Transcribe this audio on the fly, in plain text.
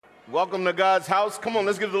Welcome to God's house. Come on,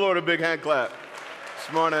 let's give the Lord a big hand clap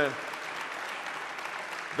this morning.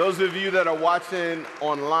 Those of you that are watching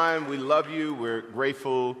online, we love you. We're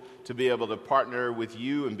grateful to be able to partner with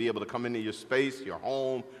you and be able to come into your space, your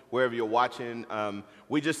home, wherever you're watching.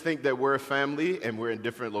 We just think that we're a family and we're in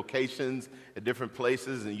different locations, at different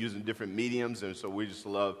places, and using different mediums. And so we just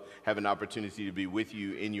love having an opportunity to be with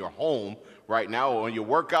you in your home right now, or on your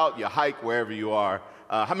workout, your hike, wherever you are.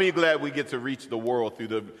 How many are glad we get to reach the world through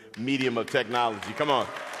the medium of technology? Come on.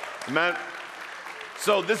 Amen.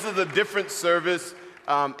 So this is a different service.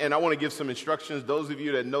 And I want to give some instructions. Those of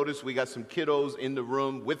you that notice, we got some kiddos in the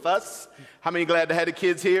room with us. How many glad to have the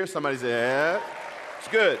kids here? Somebody say, yeah. It's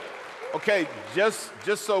good. Okay, just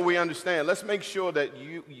so we understand, let's make sure that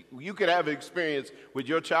you could have an experience with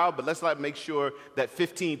your child, but let's not make sure that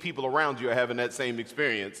 15 people around you are having that same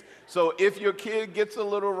experience. So if your kid gets a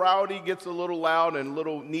little rowdy, gets a little loud, and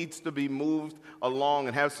needs to be moved along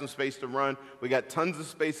and have some space to run, we got tons of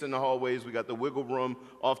space in the hallways. We got the wiggle room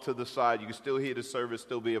off to the side. You can still hear the service,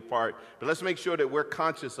 still be a part. But let's make sure that we're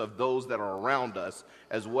conscious of those that are around us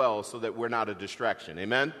as well, so that we're not a distraction.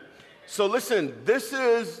 Amen? So listen, this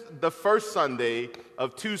is the first Sunday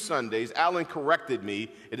of 2 Sundays. Alan corrected me.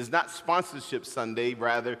 It is not Sponsorship Sunday.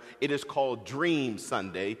 Rather, it is called Dream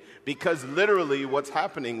Sunday, because literally what's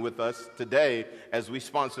happening with us today as we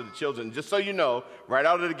sponsor the children, just so you know, right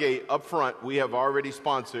out of the gate, up front, we have already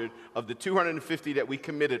sponsored. Of the 250 that we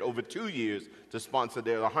committed over 2 years to sponsor,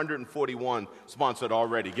 there are 141 sponsored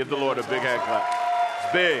already. Give the Lord a big hand clap.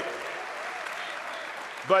 It's big.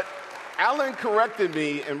 But Alan corrected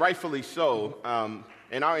me, and rightfully so,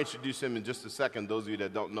 and I'll introduce him in just a second. Those of you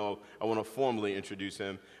that don't know, I want to formally introduce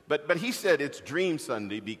him. But he said it's Dream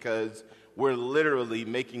Sunday because we're literally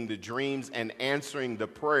making the dreams and answering the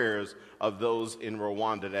prayers of those in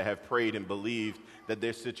Rwanda that have prayed and believed that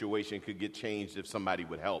their situation could get changed if somebody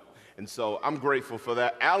would help. And so I'm grateful for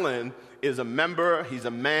that. Alan is a member. He's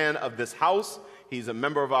a man of this house. He's a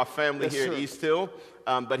member of our family here at East Hill,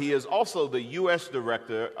 but he is also the U.S.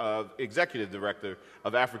 Executive Director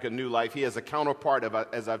of Africa New Life. He has a counterpart,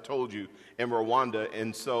 as I've told you, in Rwanda.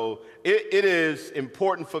 And so it is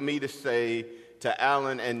important for me to say to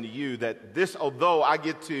Alan and you that this, although I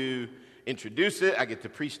get to introduce it, I get to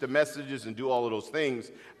preach the messages and do all of those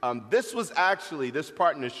things, this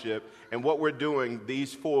partnership and what we're doing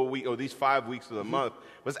these 5 weeks of the month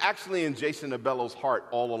was actually in Jason Abello's heart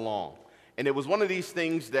all along. And it was one of these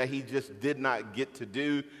things that he just did not get to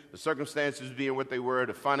do, the circumstances being what they were,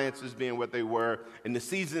 the finances being what they were, and the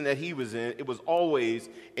season that he was in, it was always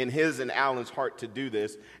in his and Alan's heart to do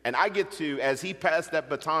this. And I get to, as he passed that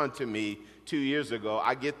baton to me 2 years ago,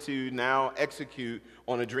 I get to now execute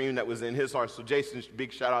on a dream that was in his heart. So Jason,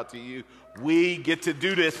 big shout out to you. We get to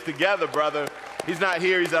do this together, brother. He's not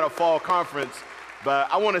here, he's at a fall conference.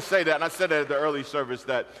 But I want to say that, and I said that at the early service,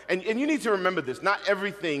 that, and you need to remember this, not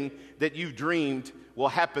everything that you've dreamed will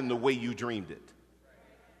happen the way you dreamed it.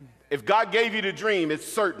 If God gave you the dream, it's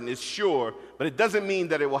certain, it's sure, but it doesn't mean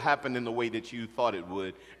that it will happen in the way that you thought it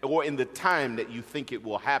would, or in the time that you think it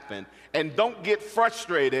will happen. And don't get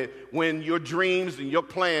frustrated when your dreams and your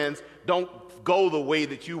plans don't go the way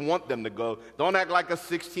that you want them to go. Don't act like a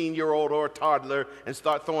 16-year-old or a toddler and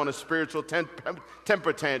start throwing a spiritual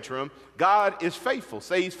temper tantrum. God is faithful.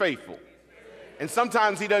 Say he's faithful. And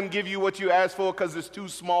sometimes he doesn't give you what you asked for because it's too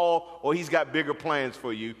small, or he's got bigger plans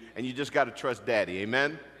for you, and you just got to trust Daddy.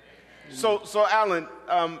 Amen? So Alan,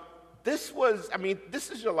 this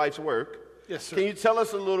is your life's work. Yes, sir. Can you tell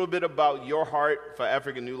us a little bit about your heart for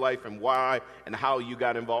African New Life and why and how you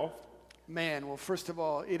got involved? Man, well, first of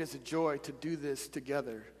all, it is a joy to do this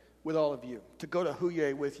together with all of you, to go to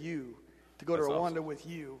Huye with you, to go to Rwanda with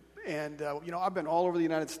you. And, I've been all over the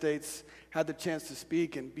United States, had the chance to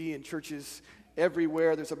speak and be in churches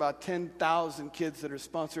everywhere. There's about 10,000 kids that are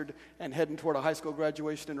sponsored and heading toward a high school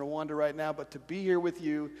graduation in Rwanda right now. But to be here with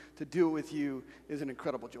you, to do it with you, is an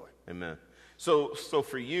incredible joy. Amen. So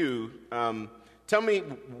for you, tell me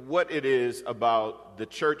what it is about the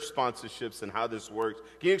church sponsorships and how this works.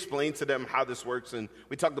 Can you explain to them how this works? And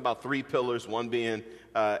we talked about 3 pillars, one being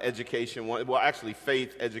education,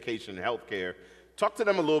 faith, education, and healthcare. Talk to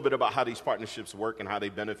them a little bit about how these partnerships work and how they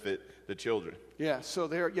benefit the children. Yeah, so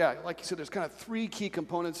like you said, there's kind of 3 key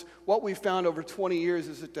components. What we found over 20 years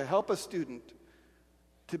is that to help a student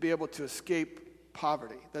to be able to escape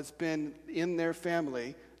poverty that's been in their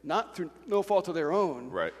family, not through no fault of their own,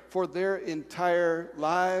 right, for their entire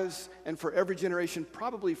lives and for every generation,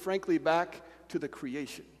 probably, frankly, back to the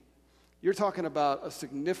creation. You're talking about a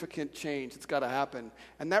significant change that's got to happen,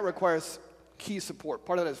 and that requires key support.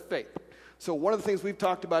 Part of that is faith. So one of the things we've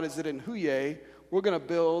talked about is that in Huye, we're going to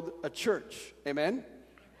build a church. Amen?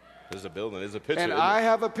 There's a building. There's a picture. And I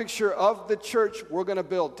have a picture of the church we're going to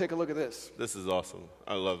build. Take a look at this. This is awesome.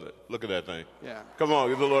 I love it. Look at that thing. Yeah. Come on,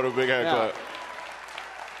 give the Lord a big hand clap.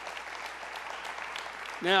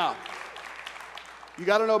 Now, you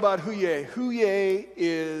got to know about Huye. Huye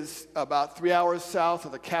is about 3 hours south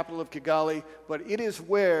of the capital of Kigali, but it is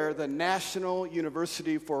where the National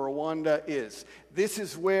University for Rwanda is. This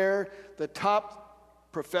is where the top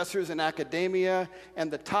professors in academia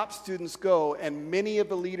and the top students go, and many of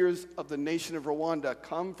the leaders of the nation of Rwanda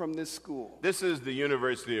come from this school. This is the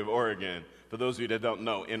University of Oregon, for those of you that don't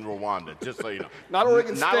know, in Rwanda, just so you know. Not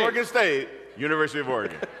Oregon State. Not Oregon State, University of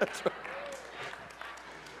Oregon. That's right.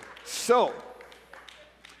 So,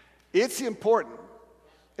 it's important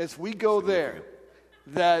as we go there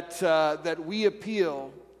that we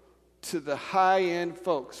appeal to the high-end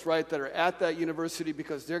folks, right, that are at that university,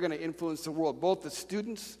 because they're going to influence the world, both the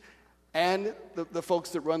students and the folks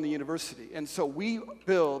that run the university. And so we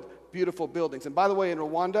build beautiful buildings. And by the way, in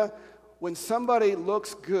Rwanda, when somebody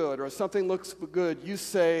looks good or something looks good, you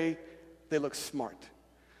say they look smart.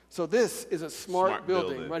 So this is a smart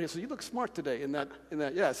building right here. So you look smart today in that.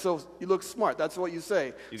 Yeah, so you look smart. That's what you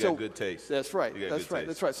say. You got good taste. That's right.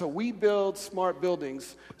 That's right. So we build smart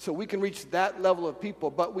buildings so we can reach that level of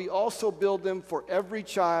people, but we also build them for every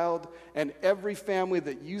child and every family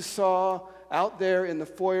that you saw out there in the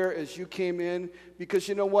foyer as you came in, because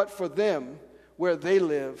you know what? For them, where they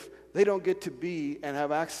live, they don't get to be and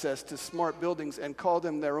have access to smart buildings and call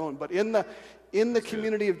them their own. But in the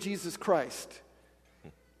community of Jesus Christ,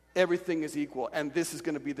 everything is equal, and this is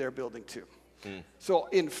going to be their building too. So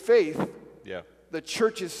in faith, the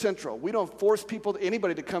church is central. We don't force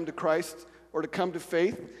anybody to come to Christ or to come to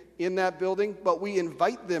faith in that building, but we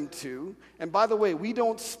invite them to. And by the way, we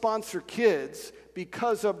don't sponsor kids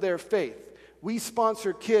because of their faith. We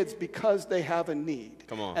sponsor kids because they have a need.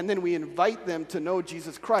 Come on. And then we invite them to know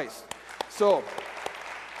Jesus Christ. So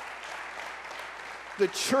the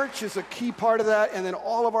church is a key part of that, and then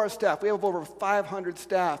all of our staff. We have over 500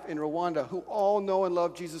 staff in Rwanda who all know and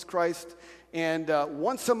love Jesus Christ. And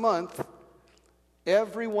once a month,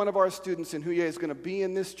 every one of our students in Huye is going to be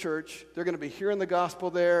in this church. They're going to be hearing the gospel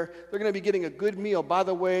there. They're going to be getting a good meal, by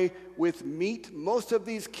the way, with meat. Most of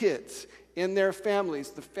these kids in their families,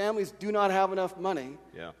 the families do not have enough money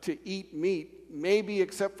to eat meat, maybe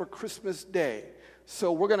except for Christmas Day.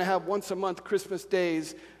 So we're going to have once a month Christmas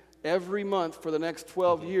days every month for the next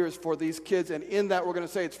 12 years for these kids, and in that we're going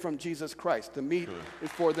to say it's from Jesus Christ. The meat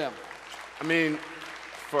is for them. I mean,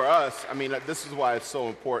 for us, this is why it's so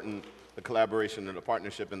important, the collaboration and the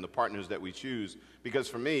partnership and the partners that we choose, because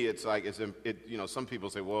for me, it's like, some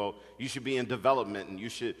people say, well, you should be in development and you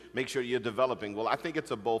should make sure you're developing. Well, I think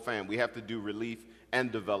it's a both and. We have to do relief and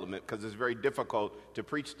development, because it's very difficult to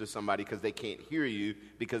preach to somebody because they can't hear you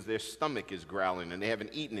because their stomach is growling and they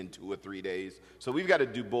haven't eaten in 2 or 3 days. So we've got to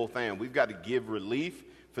do both and. We've got to give relief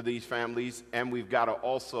for these families, and we've got to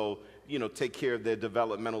also, take care of their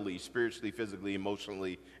developmentally, spiritually, physically,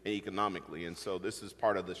 emotionally, and economically. And so this is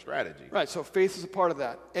part of the strategy. Right, so faith is a part of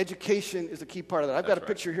that. Education is a key part of that. I've got a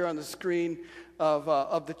picture here on the screen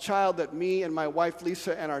of the child that me and my wife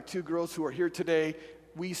Lisa and our 2 girls who are here today,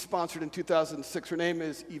 we sponsored in 2006. Her name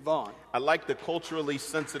is Yvonne. I like the culturally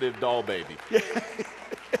sensitive doll baby.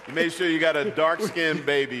 You made sure you got a dark-skinned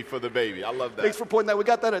baby for the baby. I love that. Thanks for pointing that. We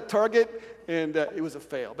got that at Target, and it was a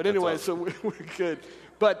fail. But anyway, awesome. So we're good.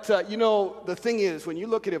 But, the thing is, when you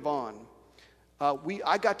look at Yvonne,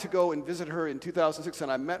 I got to go and visit her in 2006,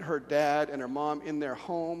 and I met her dad and her mom in their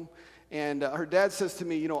home. And her dad says to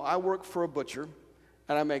me, I work for a butcher,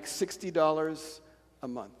 and I make $60 a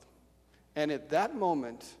month. And at that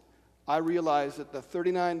moment, I realized that the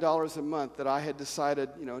 $39 a month that I had decided,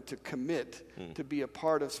 to commit to be a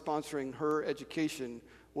part of sponsoring her education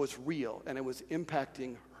was real, and it was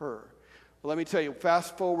impacting her. Well, let me tell you,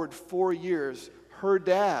 fast forward 4 years, her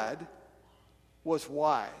dad was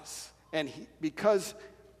wise. And because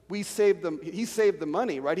he saved the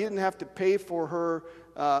money, right? He didn't have to pay for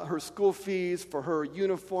her school fees, for her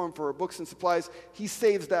uniform, for her books and supplies. He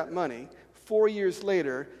saves that money. 4 years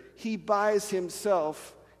later, he buys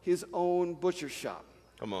himself his own butcher shop.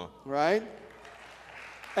 Come on. Right?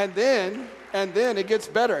 And then it gets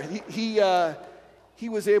better. He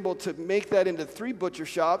was able to make that into 3 butcher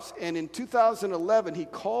shops, and in 2011, he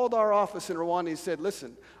called our office in Rwanda and he said,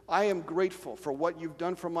 listen, I am grateful for what you've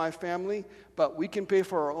done for my family, but we can pay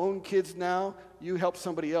for our own kids now. You help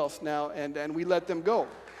somebody else now, and we let them go.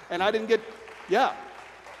 And I didn't get,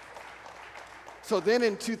 So then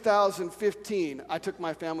in 2015, I took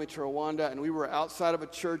my family to Rwanda, and we were outside of a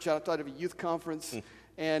church, outside of a youth conference,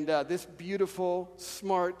 and this beautiful,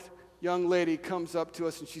 smart young lady comes up to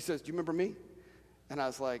us, and she says, do you remember me? And I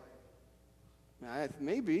was like,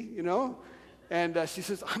 Maybe, And she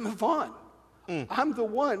says, I'm Yvonne. I'm the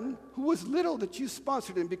one who was little that you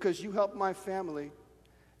sponsored, and because you helped my family,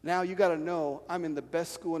 now you got to know I'm in the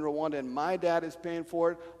best school in Rwanda, and my dad is paying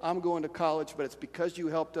for it. I'm going to college, but it's because you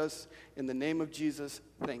helped us. In the name of Jesus,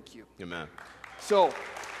 thank you. Amen. So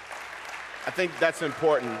I think that's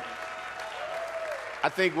important. I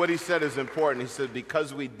think what he said is important. He said,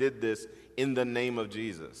 because we did this in the name of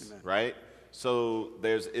Jesus, Amen. Right? So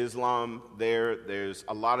there's Islam there's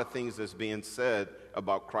a lot of things that's being said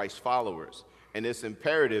about Christ followers. And it's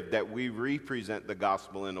imperative that we represent the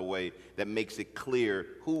gospel in a way that makes it clear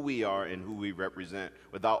who we are and who we represent,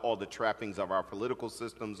 without all the trappings of our political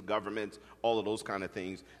systems, governments, all of those kind of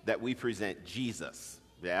things, that we present Jesus.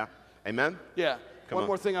 Yeah? Amen? Yeah. One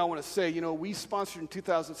more thing I want to say. We sponsored in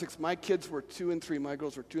 2006. My kids were 2 and 3. My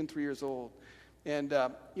girls were 2 and 3 years old. And,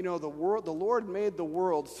 the Lord made the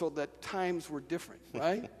world so that times were different,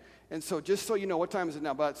 right? And so just so you know, what time is it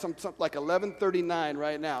now? About some like 11:39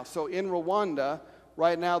 right now. So in Rwanda,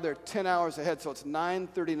 right now they're 10 hours ahead, so it's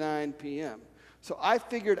 9:39 p.m. So I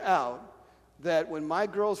figured out that when my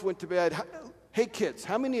girls went to bed, hey kids,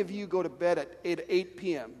 how many of you go to bed at 8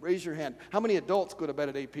 p.m.? Raise your hand. How many adults go to bed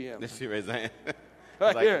at 8 p.m.? Let's see, raise a hand.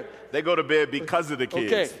 Right like, here. They go to bed because of the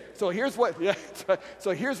kids. Okay, so here's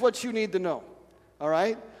what you need to know, all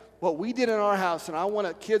right? What we did in our house, and I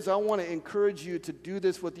want to encourage you to do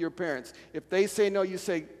this with your parents. If they say no, you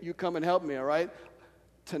say, you come and help me, all right?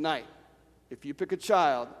 Tonight, if you pick a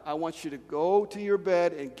child, I want you to go to your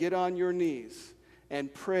bed and get on your knees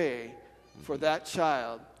and pray for that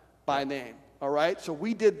child by name, all right? So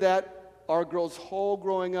we did that, our girls' whole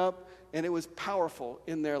growing up, and it was powerful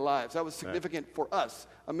in their lives. That was significant for us,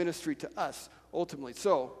 a ministry to us, ultimately.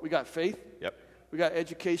 So we got faith. Yep. We got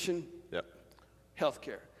education. Yep.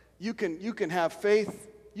 Healthcare. You can have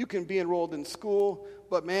faith, you can be enrolled in school,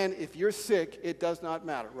 but man, if you're sick, it does not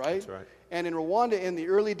matter, right? That's right. And in Rwanda, in the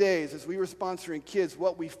early days, as we were sponsoring kids,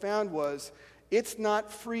 what we found was it's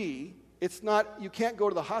not free. You can't go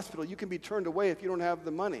to the hospital. You can be turned away if you don't have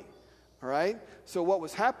the money, all right? So what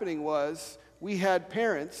was happening was we had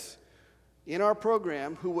parents in our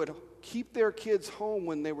program who would keep their kids home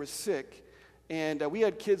when they were sick, and we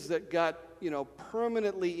had kids that got,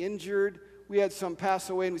 permanently injured. We had some pass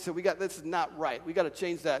away, and we said, this is not right. We got to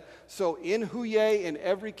change that. So in Huye, in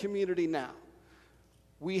every community now,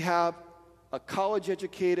 we have a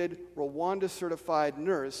college-educated, Rwanda-certified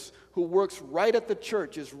nurse who works right at the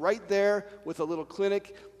church, is right there with a little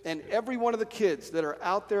clinic, and every one of the kids that are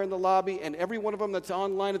out there in the lobby, and every one of them that's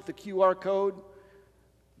online at the QR code,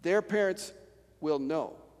 their parents will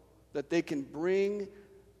know that they can bring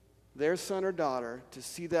their son or daughter to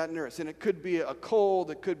see that nurse. And it could be a cold,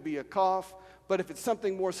 it could be a cough, but if it's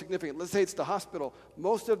something more significant, let's say it's the hospital,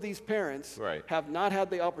 most of these parents have not had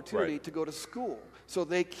the opportunity to go to school, so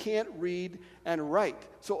they can't read and write.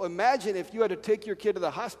 So imagine if you had to take your kid to the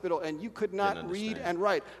hospital and you could not read and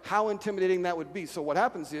write, how intimidating that would be. So what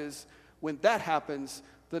happens is, when that happens,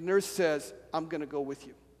 the nurse says, I'm going to go with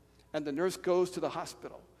you. And the nurse goes to the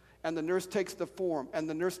hospital. And the nurse takes the form, and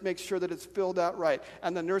the nurse makes sure that it's filled out right.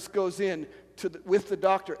 And the nurse goes in with the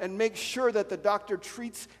doctor and makes sure that the doctor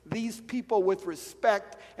treats these people with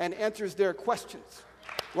respect and answers their questions,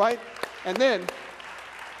 right? And then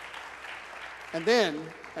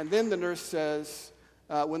the nurse says,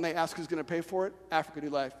 when they ask who's going to pay for it, Africa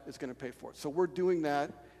New Life is going to pay for it. So we're doing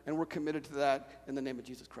that, and we're committed to that in the name of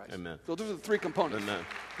Jesus Christ. Amen. So those are the 3 components. Amen.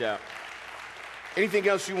 Yeah. Anything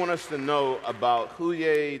else you want us to know about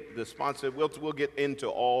Huye, the sponsor? We'll get into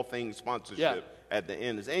all things sponsorship at the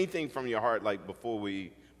end. Is anything from your heart, like before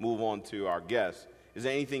we move on to our guests, is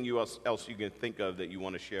there anything else you can think of that you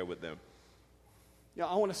want to share with them? Yeah,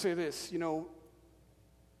 I want to say this.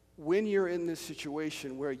 When you're in this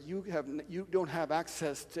situation where you don't have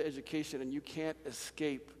access to education and you can't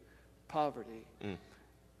escape poverty,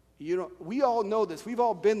 we all know this. We've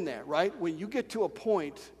all been there, right? When you get to a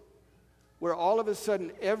point where all of a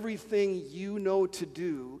sudden everything you know to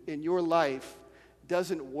do in your life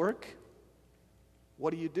doesn't work, what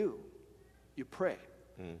do? You pray.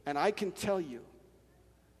 And I can tell you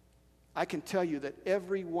that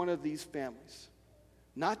every one of these families,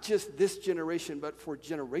 not just this generation, but for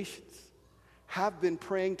generations, have been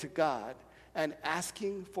praying to God and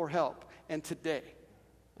asking for help. And today,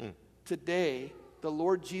 the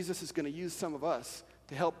Lord Jesus is going to use some of us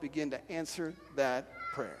to help begin to answer that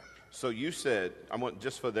prayer. So you said, I want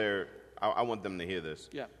them to hear this.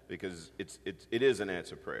 Yeah. Because it is an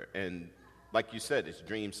answered prayer. And like you said, it's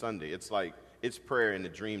Dream Sunday. It's like, it's prayer in a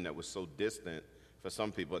dream that was so distant for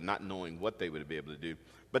some people, not knowing what they would be able to do.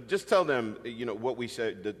 But just tell them, what we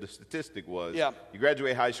said, the statistic was, you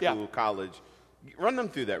graduate high school, college, Run them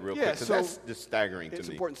through that real quick, because that's just staggering to me. It's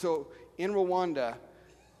important. So in Rwanda,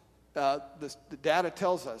 the data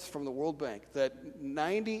tells us from the World Bank that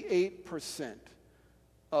 98%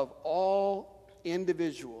 of all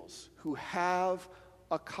individuals who have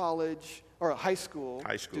a college or a high school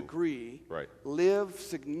degree live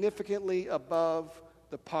significantly above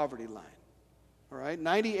the poverty line. All right,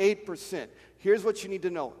 98%. Here's what you need to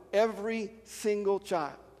know. Every single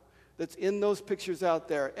child that's in those pictures out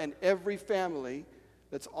there and every family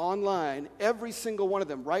that's online, every single one of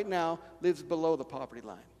them right now lives below the poverty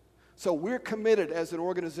line. So we're committed as an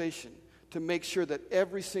organization to make sure that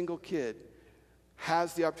every single kid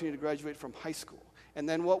has the opportunity to graduate from high school. And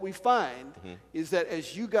then what we find is that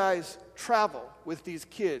as you guys travel with these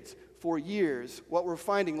kids for years, what we're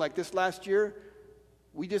finding, like this last year,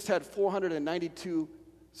 we just had 492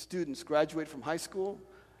 students graduate from high school.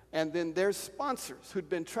 And then their sponsors who'd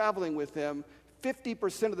been traveling with them,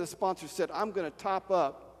 50% of the sponsors said, I'm going to top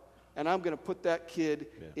up and I'm going to put that kid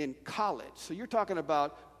in college. So you're talking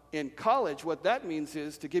about in college, what that means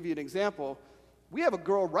is, to give you an example, we have a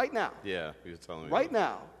girl right now. Yeah, he was telling me. Right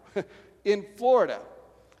now. In Florida,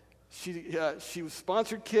 she was a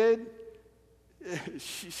sponsored kid.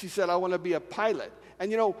 She said, I want to be a pilot.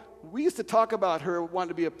 And, you know, we used to talk about her wanting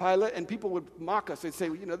to be a pilot, and people would mock us. They'd say,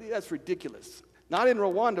 you know, that's ridiculous. Not in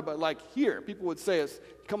Rwanda, but like here. People would say,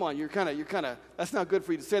 come on, you're kind of, that's not good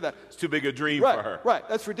for you to say that. It's too big a dream for her. Right,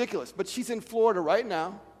 that's ridiculous. But she's in Florida right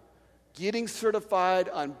now, getting certified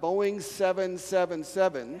on Boeing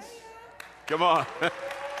 777s. Come on.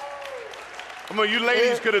 Come on, you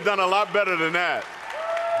ladies could have done a lot better than that.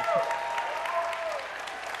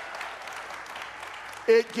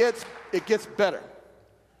 It gets better,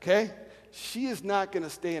 okay? She is not going to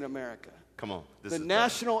stay in America. Come on. The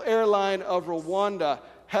national airline of Rwanda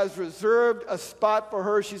has reserved a spot for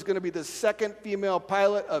her. She's going to be the second female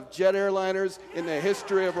pilot of jet airliners in the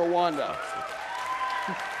history of Rwanda.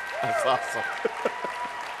 That's awesome.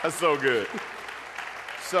 That's so good.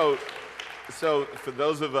 So for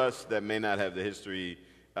those of us that may not have the history,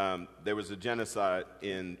 there was a genocide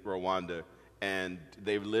in Rwanda, and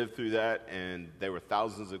they lived through that, and there were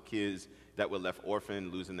thousands of kids that were left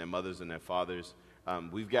orphaned, losing their mothers and their fathers.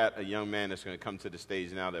 We've got a young man that's going to come to the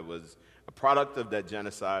stage now that was a product of that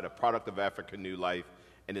genocide, a product of Africa New Life,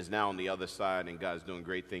 and is now on the other side, and God's doing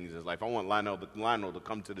great things in his life. I want Lionel to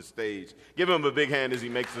come to the stage. Give him a big hand as he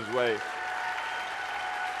makes his way.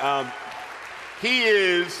 He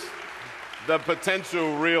is the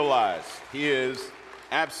potential realized. He is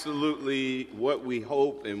absolutely what we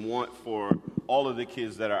hope and want for all of the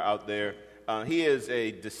kids that are out there. He is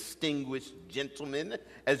a distinguished gentleman,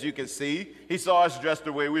 as you can see. He saw us dressed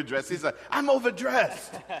the way we're dressed. He's like, I'm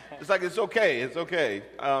overdressed. It's like, it's okay, it's okay.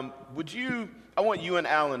 I want you and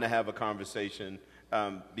Alan to have a conversation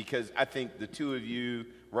because I think the two of you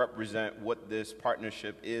represent what this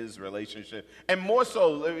partnership is, relationship. And more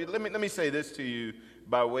so, let me say this to you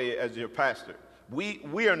by way as your pastor.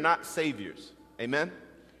 We are not saviors. Amen?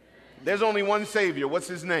 There's only one Savior. What's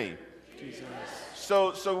his name? Jesus.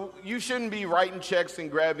 So you shouldn't be writing checks and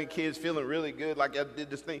grabbing kids feeling really good like I did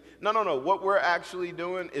this thing. No. What we're actually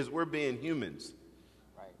doing is we're being humans.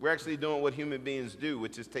 Right. We're actually doing what human beings do,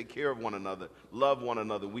 which is take care of one another, love one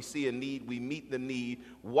another. We see a need, we meet the need.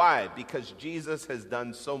 Why? Because Jesus has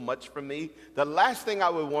done so much for me. The last thing I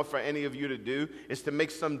would want for any of you to do is to make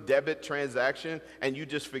some debit transaction and you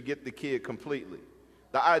just forget the kid completely.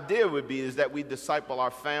 The idea would be is that we disciple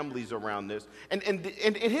our families around this. And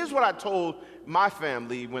here's what I told my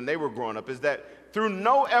family when they were growing up, is that through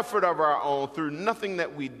no effort of our own, through nothing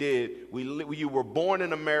that we did, you were born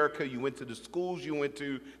in America, you went to the schools you went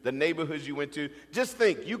to, the neighborhoods you went to. Just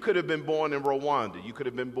think, you could have been born in Rwanda, you could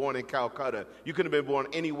have been born in Calcutta, you could have been born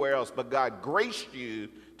anywhere else, but God graced you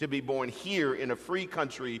to be born here in a free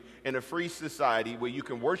country, in a free society where you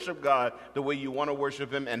can worship God the way you want to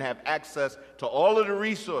worship him and have access to all of the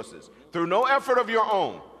resources through no effort of your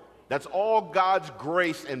own. That's all God's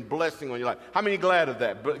grace and blessing on your life. How many glad of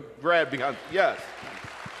that? Glad because, yes.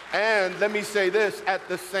 And let me say this, at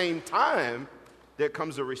the same time, there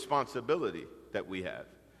comes a responsibility that we have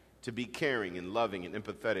to be caring and loving and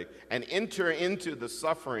empathetic and enter into the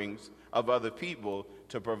sufferings of other people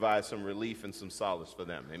to provide some relief and some solace for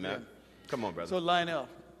them. Amen? Yeah. Come on, brother. So, Lionel,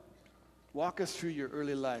 walk us through your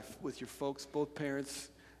early life with your folks, both parents,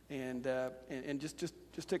 and just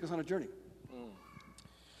take us on a journey.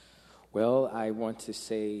 Well, I want to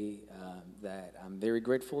say that I'm very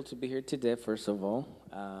grateful to be here today, first of all.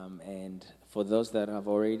 And for those that have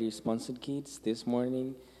already sponsored kids this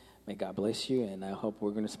morning, may God bless you, and I hope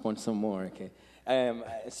we're going to sponsor some more, okay?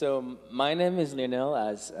 So my name is Lionel,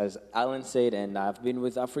 as Alan said, and I've been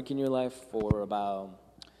with African New Life for about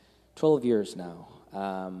 12 years now.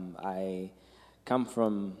 I come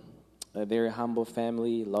from a very humble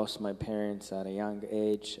family, lost my parents at a young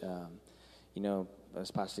age. As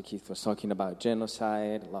Pastor Keith was talking about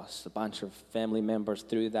genocide, lost a bunch of family members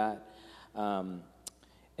through that. And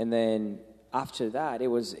then after that, it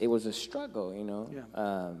was a struggle,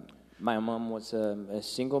 Yeah. My mom was a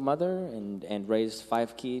single mother and raised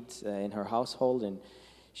 5 kids in her household, and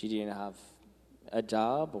she didn't have a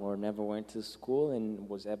job or never went to school and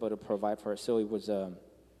was able to provide for her. So it was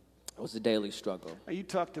a daily struggle. You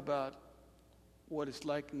talked about what it's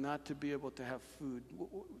like not to be able to have food.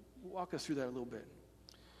 Walk us through that a little bit.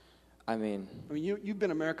 I mean, you've been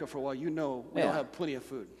in America for a while. We don't have plenty of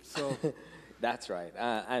food. So that's right.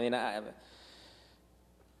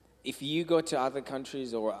 If you go to other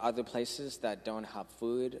countries or other places that don't have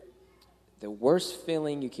food, the worst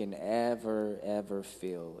feeling you can ever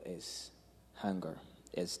feel is hunger,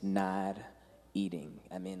 is not eating.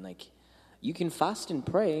 You can fast and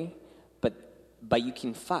pray, but you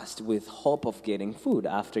can fast with hope of getting food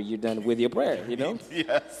after you're done with your prayer,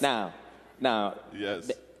 Yes. Now,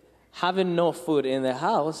 yes. Having no food in the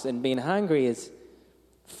house and being hungry is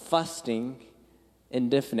fasting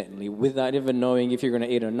indefinitely without even knowing if you're going to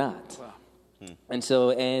eat or not.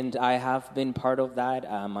 Wow. And I have been part of that,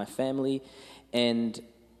 my family, and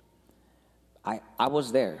I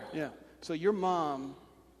was there. Yeah. So your mom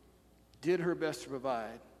did her best to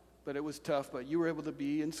provide, but it was tough. But you were able to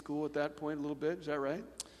be in school at that point a little bit. Is that right?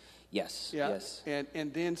 Yes. Yeah. Yes.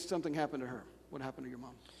 And then something happened to her. What happened to your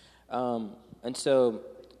mom? And so,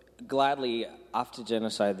 gladly, after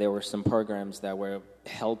genocide, there were some programs that were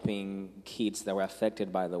helping kids that were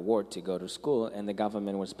affected by the war to go to school, and the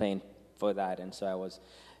government was paying for that. And so I was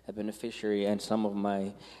a beneficiary, and some of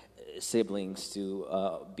my siblings to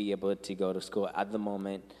be able to go to school at the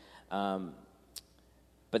moment.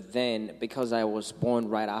 But then, because I was born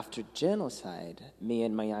right after genocide, me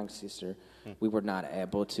and my young sister, we were not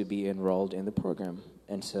able to be enrolled in the program.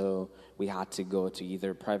 And so we had to go to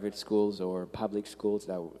either private schools or public schools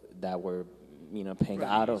that were, paying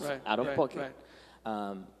out of pocket.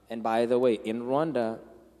 Right. And by the way, in Rwanda,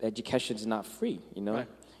 education is not free. Right.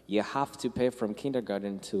 You have to pay from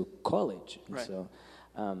kindergarten to college. And right. So,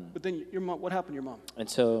 but then your mom, what happened to your mom? And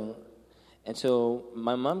so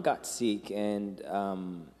my mom got sick, and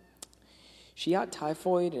she had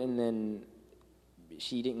typhoid, and then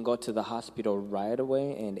she didn't go to the hospital right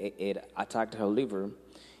away, and it attacked her liver,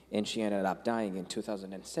 and she ended up dying in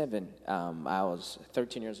 2007. I was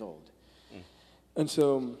 13 years old. And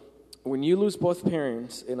so when you lose both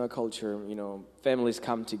parents in our culture, families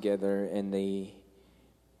come together and they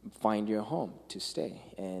find your home to stay.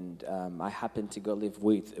 And I happened to go live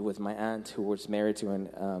with my aunt, who was married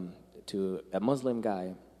to a Muslim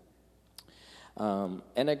guy.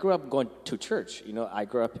 And I grew up going to church. I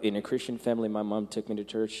grew up in a Christian family. My mom took me to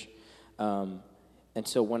church. And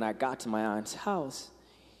so when I got to my aunt's house,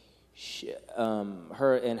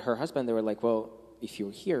 her and her husband, they were like, well, if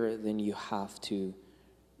you're here, then you have to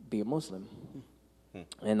be a Muslim.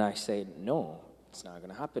 And I said, no, it's not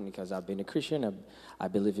going to happen because I've been a Christian. I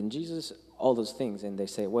believe in Jesus, all those things. And they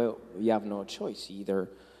say, well, you have no choice. You either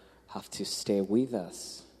have to stay with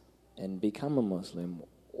us and become a Muslim,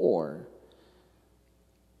 or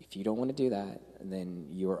if you don't want to do that, then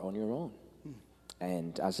you're on your own.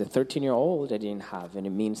 And as a 13-year-old, I didn't have any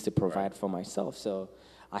means to provide for myself, so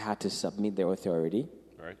I had to submit their authority.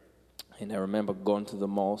 Right. And I remember going to the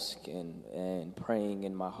mosque and praying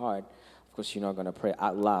in my heart. Of course, you're not going to pray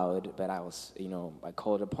out loud, but I was, I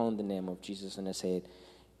called upon the name of Jesus and I said,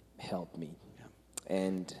 help me. Yeah.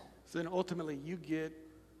 And so then ultimately you get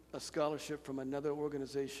a scholarship from another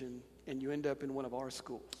organization and you end up in one of our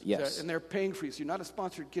schools. Yes. And they're paying for you. So you're not a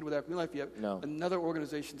sponsored kid with African Life yet. No. Another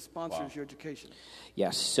organization sponsors your education.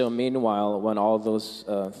 Yes. So meanwhile, when all those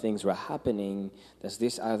things were happening, there's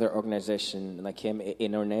this other organization that came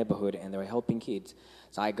in our neighborhood and they were helping kids.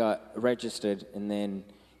 So I got registered, and then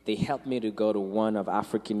they helped me to go to one of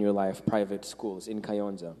African New Life private schools in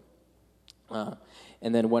Kayonza.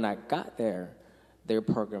 And then when I got there, their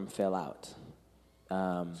program fell out.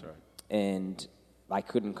 And I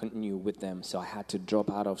couldn't continue with them, so I had to drop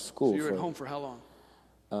out of school. So you were at home for how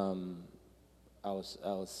long?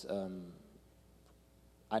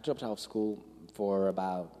 I dropped out of school for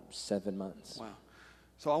about 7 months. Wow.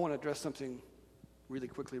 So I want to address something really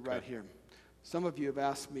quickly right here. Some of you have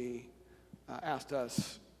asked me, asked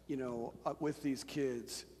us, with these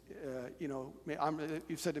kids,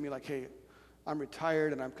 you've said to me like, hey, I'm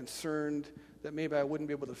retired and I'm concerned that maybe I wouldn't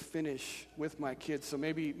be able to finish with my kids. So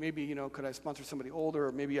maybe could I sponsor somebody older,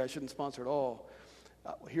 or maybe I shouldn't sponsor at all.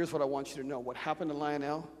 Here's what I want you to know. What happened to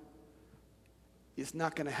Lionel is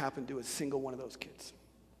not going to happen to a single one of those kids.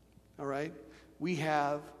 All right? We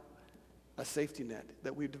have a safety net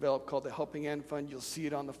that we've developed called the Helping Hand Fund. You'll see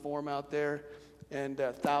it on the form out there. And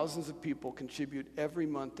thousands of people contribute every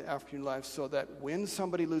month to African Life so that when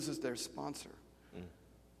somebody loses their sponsor,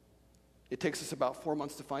 it takes us about 4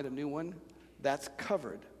 months to find a new one. That's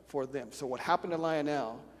covered for them. So what happened to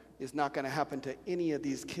Lionel is not going to happen to any of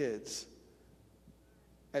these kids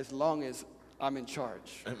as long as I'm in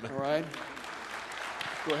charge. All right?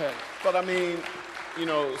 Go ahead. But I mean,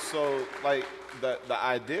 so like the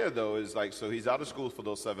idea though is like, so he's out of school for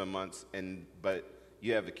those 7 months, but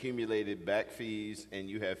you have accumulated back fees and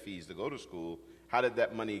you have fees to go to school. How did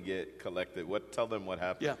that money get collected? Tell them what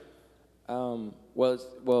happened. Yeah.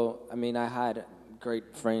 Well, I mean, I had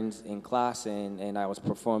great friends in class, and I was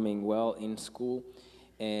performing well in school,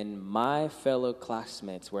 and my fellow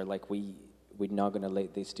classmates were like, we're not going to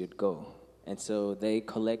let this dude go. And so they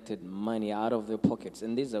collected money out of their pockets.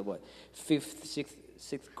 And these are what, 5th,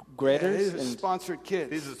 6th graders? Yeah, these are sponsored kids.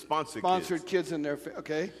 These are sponsored kids in their,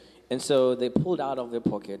 okay? And so they pulled out of their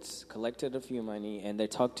pockets, collected a few money, and they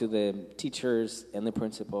talked to the teachers and the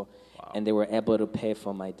principal, and they were able to pay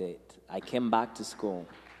for my date. I came back to school.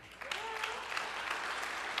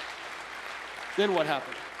 Then what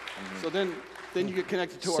happened? So then you get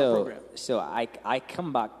connected to our program. So I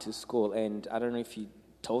come back to school, and I don't know if you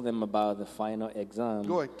told them about the final exam.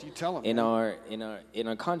 Go ahead, you tell them. In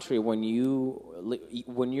our country, when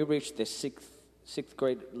you reach the sixth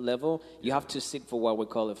grade level, you have to sit for what we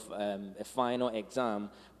call a final exam,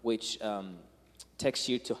 which takes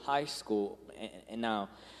you to high school. And now,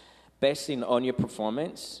 based on your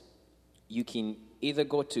performance, you can either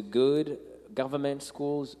go to good government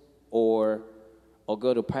schools or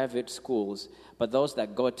go to private schools. But those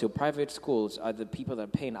that go to private schools are the people that are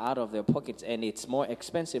paying out of their pockets, and it's more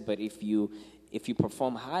expensive. But if you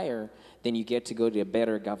perform higher, then you get to go to a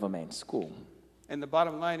better government school. And the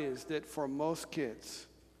bottom line is that for most kids,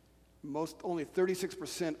 only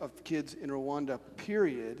 36% of kids in Rwanda,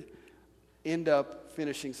 period, end up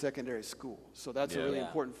finishing secondary school. So that's a really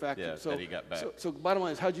important factor. Yeah, that he got back. So bottom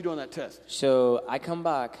line is, how'd you do on that test? So I come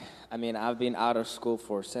back. I mean, I've been out of school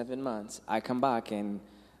for 7 months. I come back, and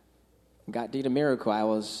God did a miracle. I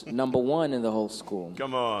was number 1 in the whole school.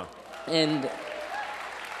 Come on. And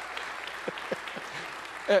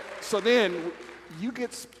so then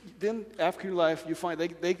African Life, you find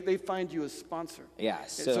they find you a sponsor. yeah,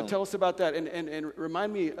 So tell us about that, and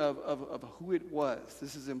remind me of who it was.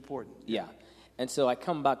 This is important. Yeah. And so I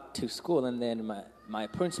come back to school, and then my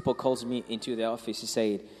principal calls me into the office. He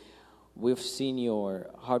said, "We've seen your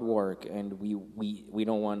hard work, and we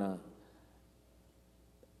don't want to,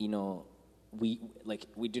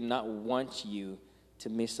 we do not want you to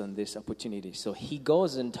miss on this opportunity." So he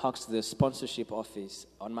goes and talks to the sponsorship office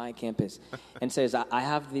on my campus and says, I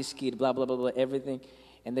have this kid, blah, blah, blah, blah, everything.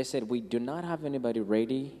 And they said, we do not have anybody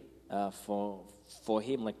ready for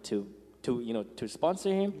him, like to sponsor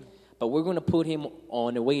him, but we're going to put him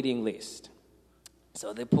on a waiting list.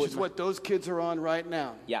 So they put Which is what those kids are on right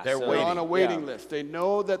now. Yeah, They're They're on a waiting yeah. list. They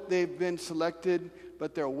know that they've been selected,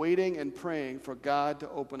 but they're waiting and praying for God to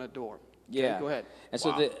open a door. Okay, Yeah. go ahead.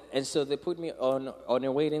 And so they put me on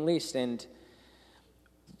a waiting list, and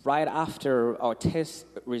right after our test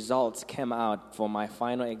results came out for my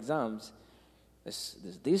final exams,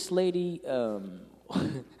 this lady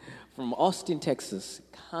from Austin, Texas,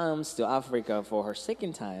 comes to Africa for her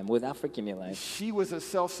second time with African Life. She was a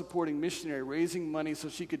self-supporting missionary raising money so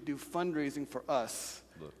she could do fundraising for us.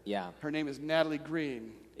 Yeah. Her name is Natalie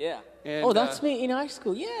Green. Yeah. And, that's me in high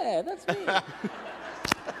school. Yeah, that's me.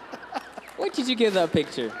 Where did you get that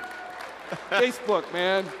picture? Facebook,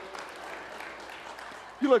 man.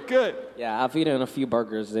 You look good. Yeah, I've eaten a few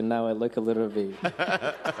burgers, and now I look a little bit.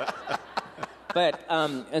 But,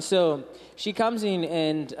 and so she comes in,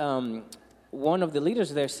 and one of the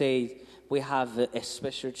leaders there says, we have a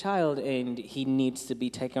special child, and he needs to be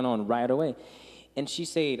taken on right away. And she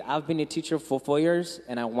said, I've been a teacher for 4 years,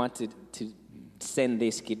 and I wanted to send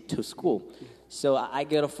this kid to school. So I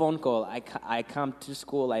get a phone call. I come to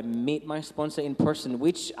school. I meet my sponsor in person,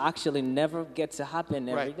 which actually never gets to happen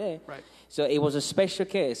every day. Right. So it was a special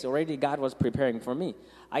case. Already God was preparing for me.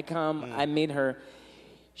 I come, I meet her.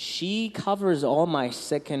 She covers all my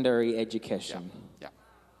secondary education.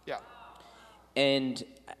 Yeah.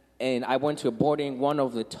 And I went to a one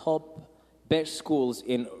of the top best schools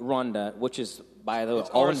in Rwanda, which is, by the way,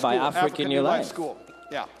 owned by African Life School.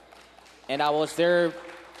 Yeah. And I was there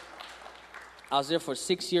I was there for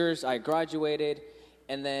 6 years. I graduated,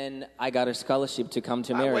 and then I got a scholarship to come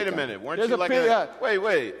to America. Wait a minute. Weren't There's you a like period-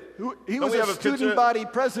 Wait. He Don't was we a have a student picture? body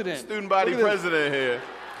president. Student body Look at this. president here.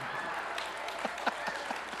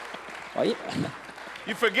 Oh, yeah.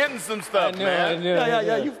 You're forgetting some stuff, I man. know.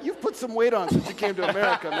 Yeah. You've put some weight on since you came to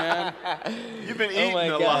America, man. You've been Oh eating my a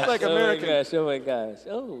gosh! lot. like American. Oh my gosh!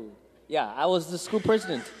 Oh, yeah. I was the school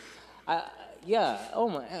president. Yeah.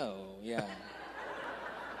 Yeah.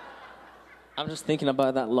 I'm just thinking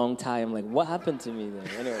about that long time. Like, what happened to me then?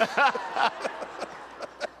 Anyway.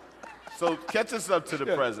 So catch us up to the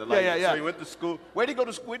present. Yeah. So you went to school. Where did you go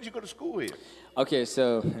to school? Where did you go to school here? Okay,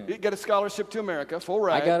 so You got a scholarship to America, full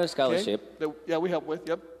ride. I got a okay? scholarship. That we help with.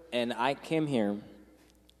 Yep. and I came here,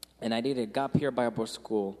 and I did a gap year Bible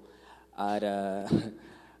school at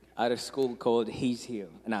at a school called Hayes Hill.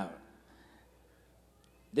 Now,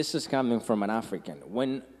 this is coming from an African.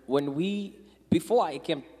 Before I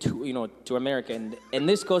came to America, and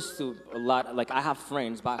this goes to a lot. Like, I have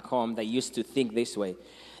friends back home that used to think this way.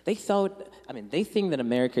 They think that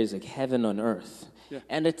America is like heaven on earth,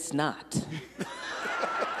 and it's not.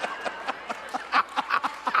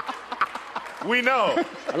 We know.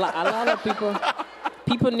 A lot of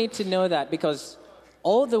people need to know that, because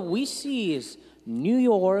all that we see is New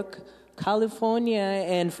York,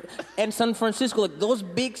 California, and San Francisco, like those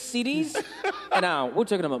big cities. And we're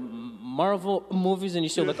talking about Marvel movies, and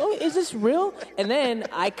you're like, oh, is this real? And then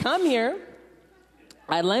I come here,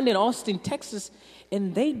 I land in Austin, Texas,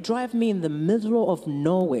 and they drive me in the middle of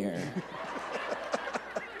nowhere.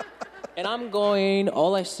 And I'm going,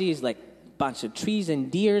 all I see is like a bunch of trees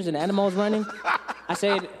and deers and animals running.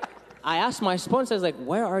 I asked my sponsors, like,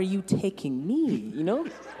 where are you taking me,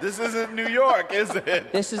 This isn't New York, is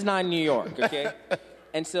it? This is not New York, okay?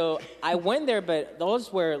 And so I went there, but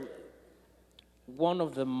those were one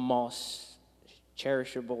of the most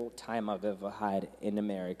cherishable time I've ever had in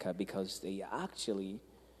America, because they actually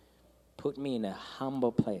put me in a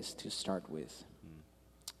humble place to start with.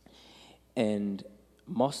 And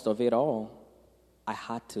most of it all, I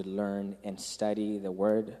had to learn and study the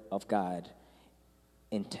Word of God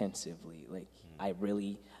intensively. Like,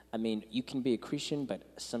 you can be a Christian, but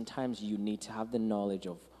sometimes you need to have the knowledge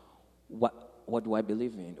of what do I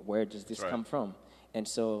believe in? Where does this come from? And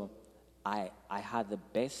so I had the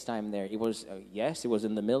best time there. It was, it was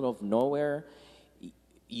in the middle of nowhere.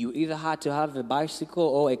 You either had to have a bicycle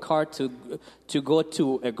or a car to go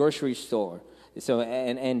to a grocery store. So,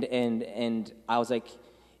 and I was like,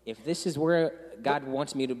 if this is where God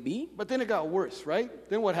wants me to be. But then it got worse, right?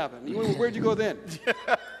 Then what happened? Where'd you go then?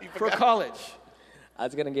 For college. I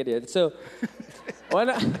was gonna get it. So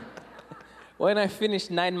when I finished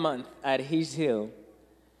 9 months at Hayes Hill,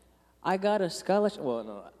 I got a scholarship. Well,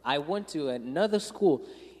 no, I went to another school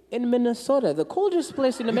in Minnesota, the coldest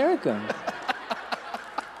place in America.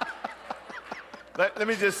 Let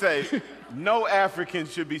me just say, no African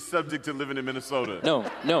should be subject to living in Minnesota. No.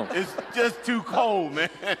 It's just too cold, man.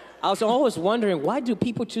 I was always wondering, why do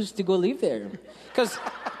people choose to go live there? Because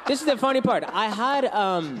this is the funny part. I had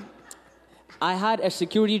a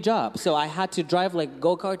security job, so I had to drive like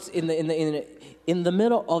go-karts in the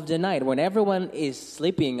middle of the night when everyone is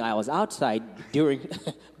sleeping. I was outside doing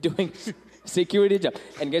security job,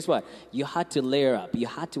 and guess what? You had to layer up. You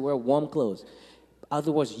had to wear warm clothes,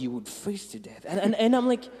 otherwise you would freeze to death. And I'm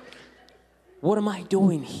like, what am I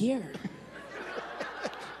doing here?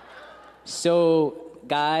 So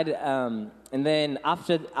God, and then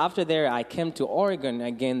after there, I came to Oregon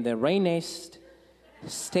again, the rainiest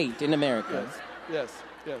state in America. Yes.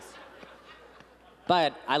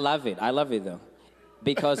 But I love it though,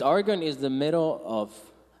 because Oregon is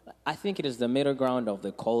I think it is the middle ground of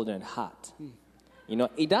the cold and hot.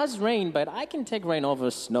 It does rain, but I can take rain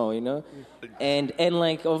over snow, and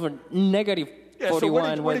like over negative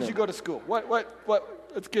 41. So where did you go to school? What?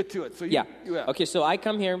 Let's get to it. So Okay, so I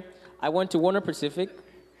come here. I went to Warner Pacific,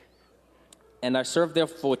 and I served there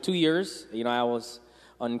for 2 years. I was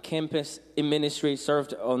on campus in ministry,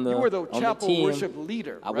 served on the You were the on chapel the team. worship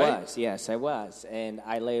leader, I right? was, yes, I was. And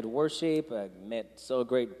I led worship. I met so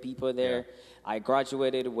great people there. Yeah. I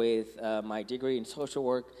graduated with my degree in social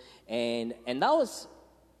work. And that was...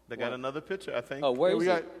 They got another picture, I think. Oh, where is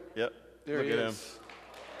it? Yep. There Look he at is. him.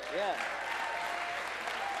 Yeah.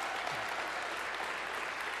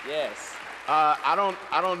 Yes. I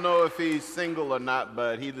don't know if he's single or not,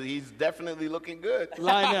 but he's definitely looking good.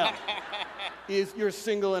 Line up. You're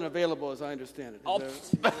single and available, as I understand it.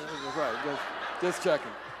 Right. Just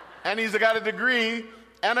checking. And he's got a degree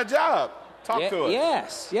and a job. Talk to us.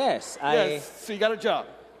 Yes. Yes. So you got a job.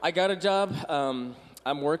 I got a job.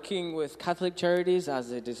 I'm working with Catholic Charities as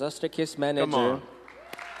a disaster case manager. Come on.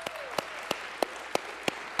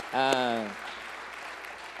 in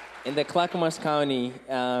the Clackamas County,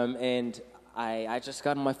 and I just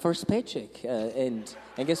got my first paycheck, and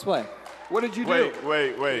guess what? What did you do?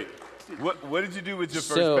 Wait. What did you do with your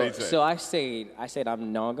first paycheck? So I said,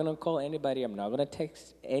 I'm not gonna call anybody. I'm not gonna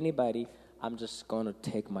text anybody. I'm just gonna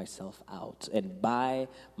take myself out and buy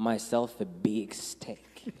myself a big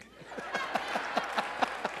steak.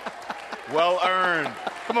 Well earned.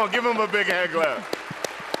 Come on, give him a big hand clap.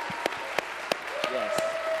 Yes.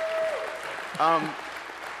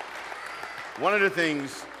 One of the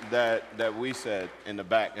things that we said in the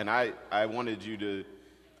back, and I wanted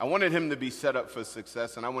him to be set up for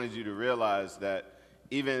success, and I wanted you to realize that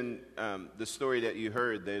even the story that you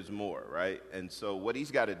heard, there's more, right? And so what he's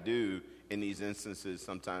got to do in these instances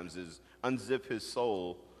sometimes is unzip his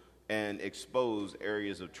soul and expose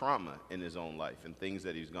areas of trauma in his own life and things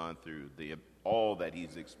that he's gone through, all that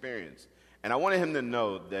he's experienced. And I wanted him to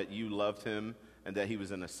know that you loved him and that he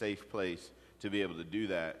was in a safe place to be able to do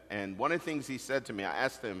that. And one of the things he said to me, I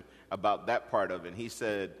asked him about that part of it, and he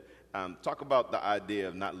said, talk about the idea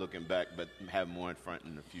of not looking back, but have more in front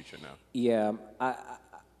in the future now. Yeah,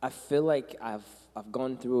 I feel like I've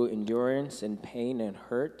gone through endurance and pain and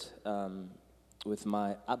hurt with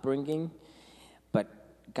my upbringing, but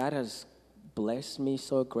God has blessed me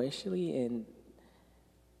so graciously, and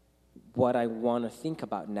what I want to think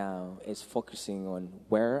about now is focusing on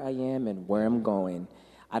where I am and where I'm going.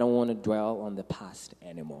 I don't want to dwell on the past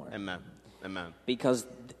anymore. Amen. Because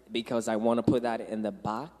I want to put that in the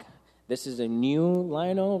back. This is a new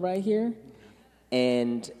Lionel right here,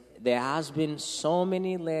 and there has been so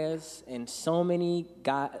many layers and so many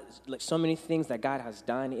things that God has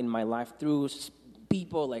done in my life through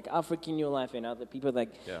people like African New Life and other people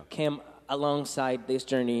that came alongside this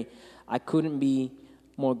journey. I couldn't be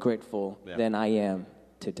more grateful than I am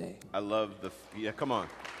today. I love come on.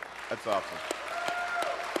 That's awesome.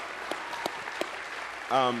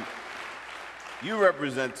 You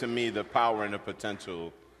represent to me the power and the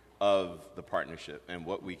potential of the partnership and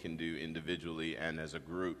what we can do individually and as a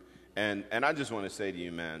group. And I just want to say to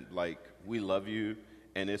you, man, like, we love you,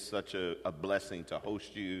 and it's such a blessing to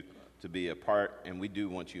host you, to be a part, and we do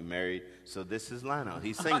want you married. So this is Lionel.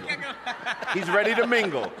 He's single. He's ready to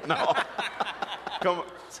mingle. No. Come on.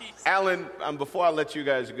 Alan, before I let you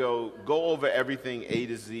guys go over everything A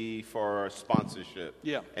to Z for sponsorship.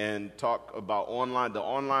 Yeah. And talk about the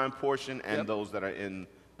online portion and those that are in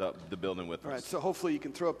the building with us. All right, so hopefully you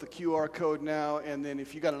can throw up the QR code now, and then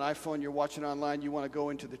if you got an iPhone, you're watching online, you want to go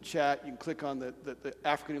into the chat, you can click on the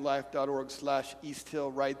africannewlife.org/East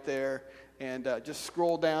Hill right there, and just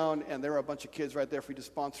scroll down, and there are a bunch of kids right there for you to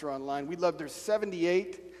sponsor online. We'd love, there's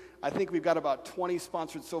 78. I think we've got about 20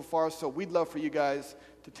 sponsored so far, so we'd love for you guys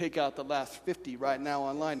to take out the last 50 right now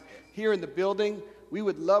online. Here in the building, we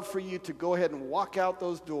would love for you to go ahead and walk out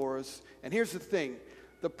those doors, and here's the thing.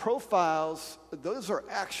 The profiles, those are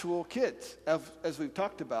actual kids, as we've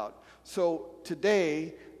talked about. So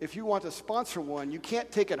today, if you want to sponsor one, you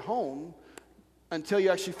can't take it home until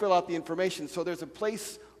you actually fill out the information. So there's a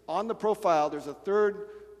place on the profile, there's a third,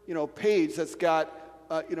 page that's got,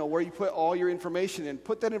 where you put all your information in.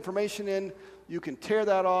 Put that information in, you can tear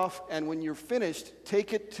that off, and when you're finished,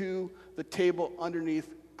 take it to the table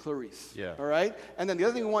underneath Clarice. Yeah. All right? And then the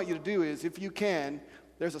other thing we want you to do is, if you can,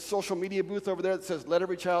 there's a social media booth over there that says Let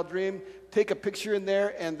Every Child Dream. Take a picture in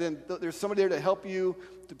there, and then there's somebody there to help you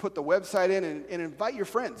to put the website in and invite your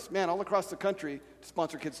friends, man, all across the country to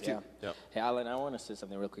sponsor kids too. Yeah. Hey, Alan, I want to say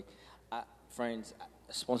something real quick. Friends,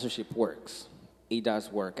 sponsorship works. It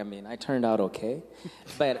does work. I mean, I turned out okay.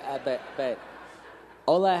 but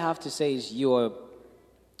all I have to say is you're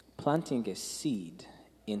planting a seed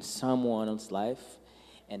in someone's life,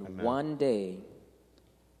 and Amen. One day,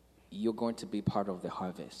 you're going to be part of the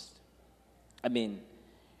harvest. I mean,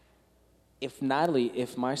 if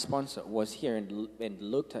my sponsor was here and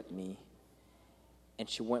looked at me, and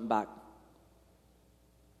she went back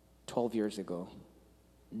 12 years ago,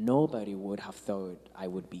 nobody would have thought I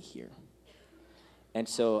would be here. And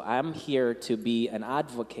so I'm here to be an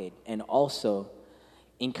advocate and also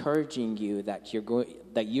encouraging you that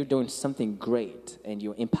you're doing something great and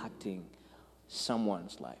you're impacting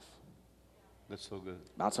someone's life. That's so good.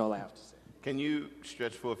 That's all I have to say. Can you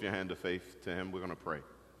stretch forth your hand of faith to him? We're going to pray.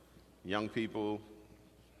 Young people,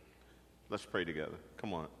 let's pray together.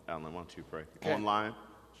 Come on, Alan, why don't you pray? Okay. Online,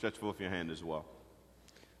 stretch forth your hand as well.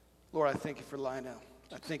 Lord, I thank you for Lionel.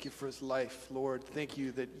 I thank you for his life. Lord, thank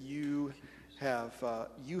you that you have,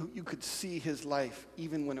 you could see his life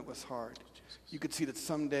even when it was hard. You could see that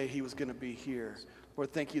someday he was going to be here.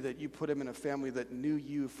 Lord, thank you that you put him in a family that knew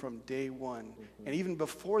you from day one. And even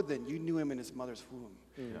before then, you knew him in his mother's womb.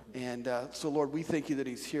 And so, Lord, we thank you that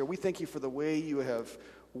he's here. We thank you for the way you have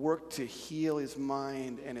worked to heal his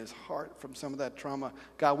mind and his heart from some of that trauma.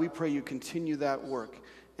 God, we pray you continue that work.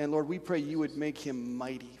 And Lord, we pray you would make him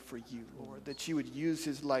mighty for you, Lord, that you would use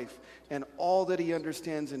his life and all that he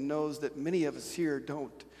understands and knows that many of us here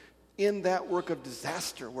don't. In that work of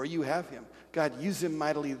disaster where you have him, God, use him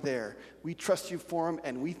mightily there. We trust you for him,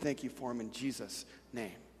 and we thank you for him in Jesus'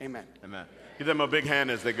 name. Amen. Amen. Give them a big hand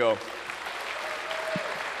as they go.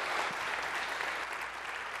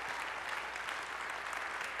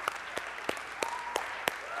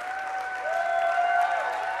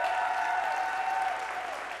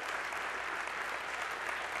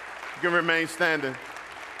 You can remain standing.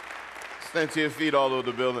 Stand to your feet all over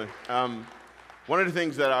the building. One of the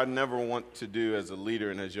things that I never want to do as a leader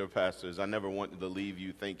and as your pastor is I never want to leave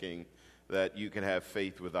you thinking that you can have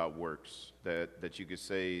faith without works, that you could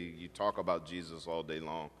say you talk about Jesus all day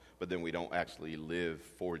long, but then we don't actually live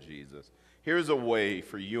for Jesus. Here's a way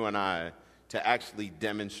for you and I to actually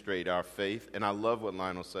demonstrate our faith, and I love what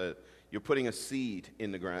Lionel said. You're putting a seed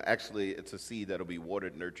in the ground. Actually, it's a seed that'll be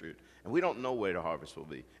watered, nurtured. And we don't know where the harvest will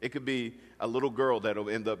be. It could be a little girl that'll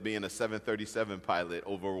end up being a 737 pilot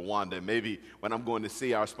over Rwanda. Maybe when I'm going to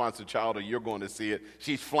see our sponsored child or you're going to see it,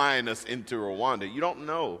 she's flying us into Rwanda. You don't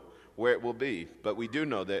know where it will be. But we do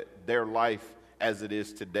know that their life as it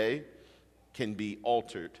is today can be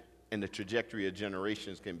altered and the trajectory of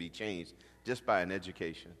generations can be changed just by an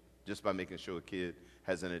education, just by making sure a kid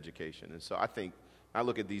has an education. And so I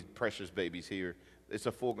look at these precious babies here. It's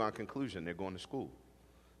a foregone conclusion. They're going to school.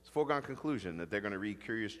 It's a foregone conclusion that they're going to read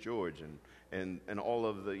Curious George and all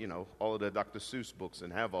of the Dr. Seuss books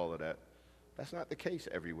and have all of that. That's not the case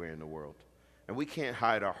everywhere in the world. And we can't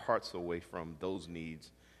hide our hearts away from those needs.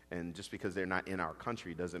 And just because they're not in our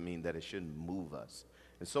country doesn't mean that it shouldn't move us.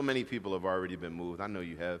 And so many people have already been moved. I know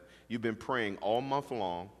you have. You've been praying all month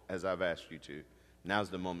long, as I've asked you to. Now's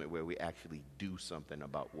the moment where we actually do something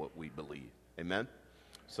about what we believe. Amen?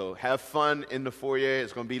 So have fun in the foyer.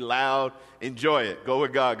 It's going to be loud. Enjoy it. Go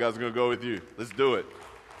with God. God's going to go with you. Let's do it.